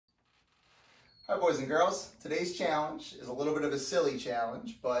Hi boys and girls, today's challenge is a little bit of a silly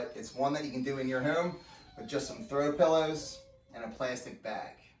challenge, but it's one that you can do in your home with just some throw pillows and a plastic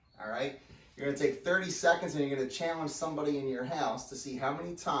bag, all right? You're gonna take 30 seconds and you're gonna challenge somebody in your house to see how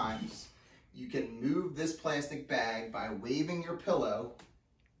many times you can move this plastic bag by waving your pillow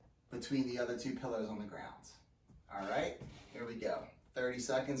between the other two pillows on the ground. All right, here we go. 30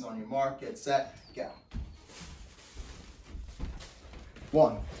 seconds on your mark, get set, go.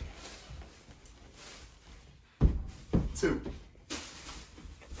 1, 2,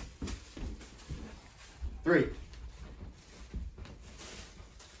 3,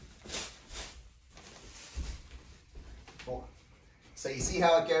 4. So you see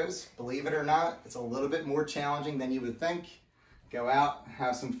how it goes? Believe it or not, it's a little bit more challenging than you would think. Go out,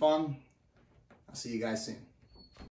 have some fun. I'll see you guys soon.